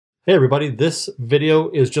Hey everybody, this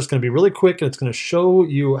video is just going to be really quick and it's going to show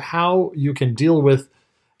you how you can deal with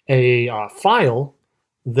a file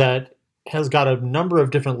that has got a number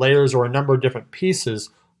of different layers or a number of different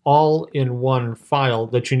pieces all in one file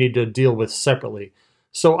that you need to deal with separately.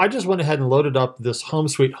 So I just went ahead and loaded up this Home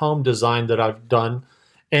Sweet Home design that I've done,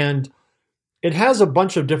 and it has a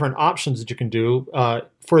bunch of different options that you can do.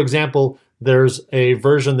 For example, there's a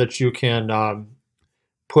version that you can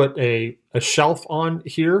put a shelf on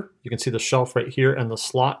here. You can see the shelf right here and the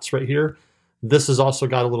slots right here. This has also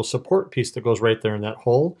got a little support piece that goes right there in that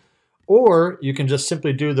hole. Or you can just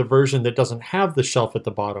simply do the version that doesn't have the shelf at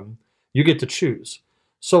the bottom. You get to choose.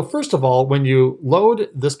 So first of all, when you load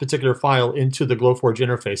this particular file into the Glowforge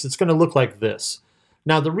interface, it's going to look like this.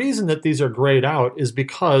 Now the reason that these are grayed out is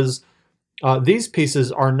because these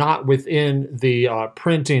pieces are not within the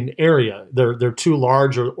printing area. They're too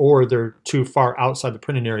large or they're too far outside the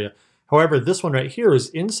printing area. However, this one right here is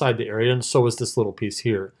inside the area, and so is this little piece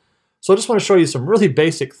here. So I just want to show you some really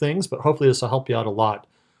basic things, but hopefully this will help you out a lot.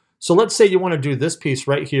 So let's say you want to do this piece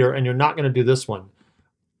right here and you're not going to do this one.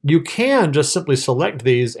 You can just simply select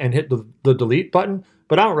these and hit the delete button,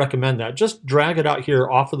 but I don't recommend that. Just drag it out here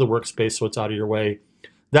off of the workspace so it's out of your way.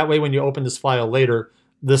 That way when you open this file later,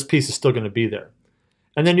 this piece is still going to be there.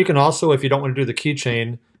 And then you can also, if you don't want to do the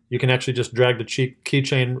keychain, you can actually just drag the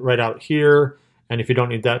keychain right out here. And if you don't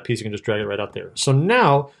need that piece, you can just drag it right out there. So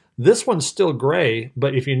now this one's still gray,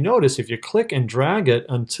 but if you notice, if you click and drag it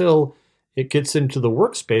until it gets into the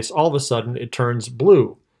workspace, all of a sudden it turns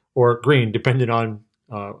blue or green, depending on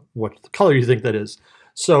what color you think that is.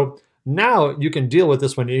 So now you can deal with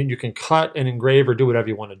this one. You can cut and engrave or do whatever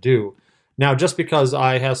you want to do. Now, just because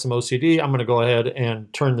I have some OCD, I'm going to go ahead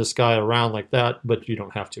and turn this guy around like that, but you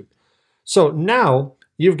don't have to. So now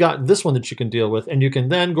you've got this one that you can deal with, and you can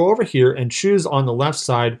then go over here and choose on the left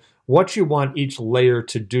side what you want each layer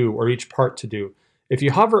to do or each part to do. If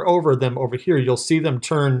you hover over them over here, you'll see them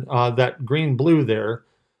turn that green-blue there,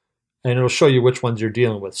 and it'll show you which ones you're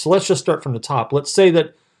dealing with. So let's just start from the top. Let's say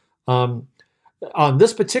that on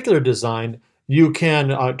this particular design, you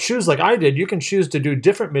can choose, like I did, you can choose to do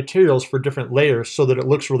different materials for different layers so that it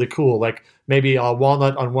looks really cool, like maybe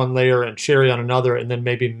walnut on one layer and cherry on another, and then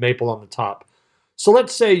maybe maple on the top. So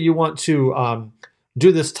let's say you want to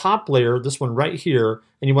do this top layer, this one right here,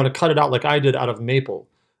 and you want to cut it out like I did out of maple.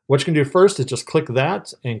 What you can do first is just click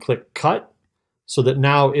that and click cut so that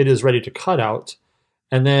now it is ready to cut out.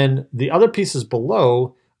 And then the other pieces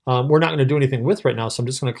below, we're not going to do anything with right now, so I'm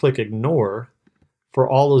just going to click ignore for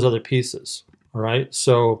all those other pieces. All right,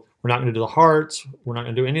 so we're not going to do the hearts. We're not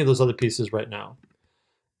going to do any of those other pieces right now.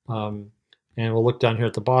 And we'll look down here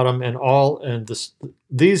at the bottom, and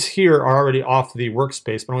these here are already off the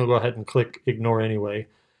workspace, but I'm going to go ahead and click ignore anyway.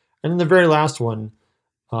 And then the very last one,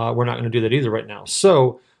 we're not going to do that either right now.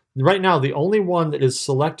 So right now, the only one that is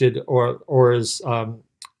selected or is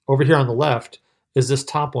over here on the left is this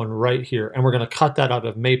top one right here, and we're going to cut that out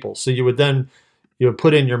of maple. So you would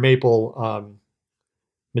put in your maple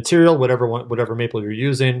material, whatever maple you're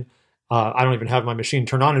using. I don't even have my machine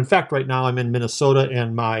turned on. In fact, right now I'm in Minnesota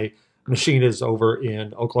and my machine is over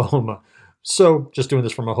in Oklahoma. So just doing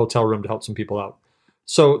this from a hotel room to help some people out.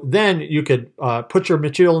 So then you could put your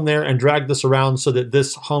material in there and drag this around so that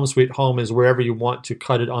this Home Sweet Home is wherever you want to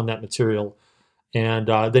cut it on that material. And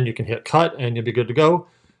then you can hit cut and you'll be good to go.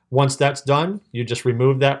 Once that's done, you just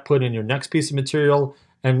remove that, put in your next piece of material,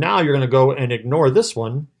 and now you're going to go and ignore this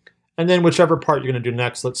one. And then whichever part you're going to do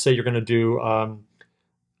next, let's say you're going to do, you're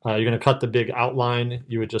going to cut the big outline,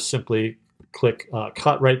 you would just simply click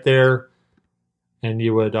cut right there, and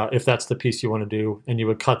you would, if that's the piece you want to do, and you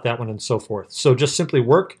would cut that one and so forth. So just simply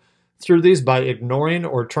work through these by ignoring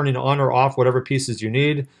or turning on or off whatever pieces you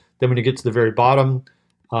need. Then when you get to the very bottom,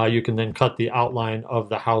 you can then cut the outline of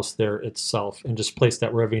the house there itself and just place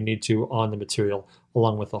that wherever you need to on the material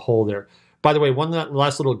along with the hole there. By the way, one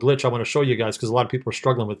last little glitch I want to show you guys, because a lot of people are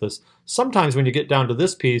struggling with this. Sometimes when you get down to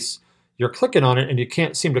this piece, you're clicking on it and you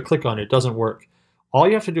can't seem to click on it. It doesn't work. All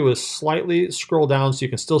you have to do is slightly scroll down so you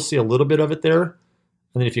can still see a little bit of it there.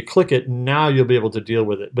 And then if you click it, now you'll be able to deal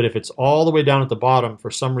with it. But if it's all the way down at the bottom, for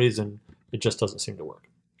some reason, it just doesn't seem to work.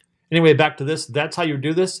 Anyway, back to this. That's how you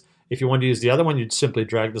do this. If you want to use the other one, you'd simply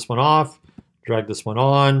drag this one off, drag this one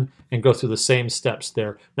on, and go through the same steps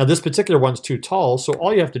there. Now, this particular one's too tall, so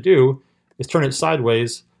all you have to do is turn it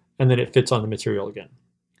sideways, and then it fits on the material again.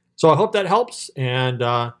 So I hope that helps, and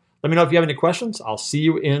let me know if you have any questions. I'll see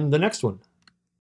you in the next one.